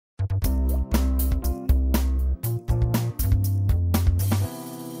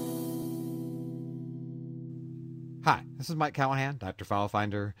This is Mike Callahan, Dr. File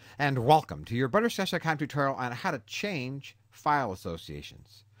Finder, and welcome to your Butterscotch.com tutorial on how to change file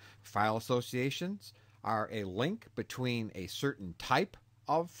associations. File associations are a link between a certain type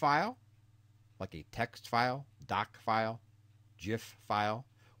of file, like a text file, doc file, GIF file,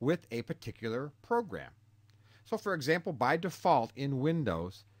 with a particular program. So for example, by default in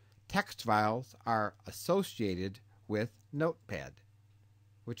Windows, text files are associated with Notepad,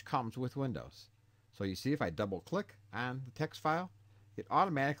 which comes with Windows. So you see if I double click on the text file, it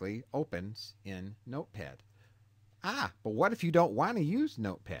automatically opens in Notepad. But what if you don't want to use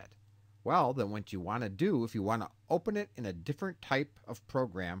Notepad? Well, then what you want to do, if you want to open it in a different type of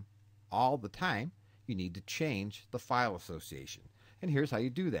program all the time, you need to change the file association. And here's how you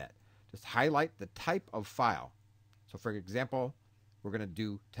do that. Just highlight the type of file. So for example, we're going to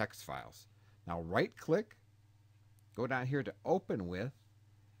do text files. Now right click, go down here to open with,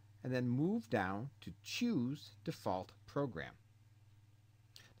 and then move down to choose default program.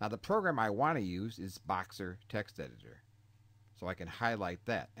 Now the program I want to use is Boxer Text Editor. So I can highlight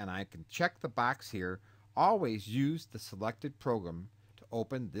that and I can check the box here, always use the selected program to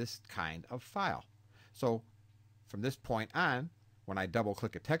open this kind of file. So from this point on, when I double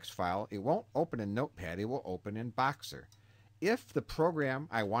click a text file, it won't open in Notepad, it will open in Boxer. If the program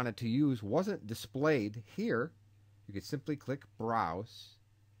I wanted to use wasn't displayed here, you could simply click Browse,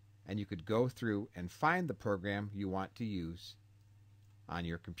 and you could go through and find the program you want to use on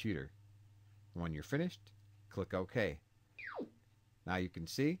your computer. When you're finished, click OK. Now you can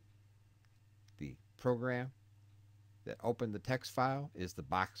see the program that opened the text file is the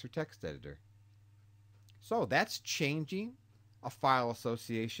Boxer Text Editor. So that's changing a file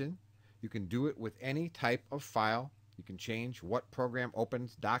association. You can do it with any type of file. You can change what program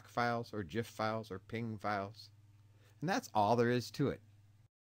opens doc files or GIF files or PNG files. And that's all there is to it.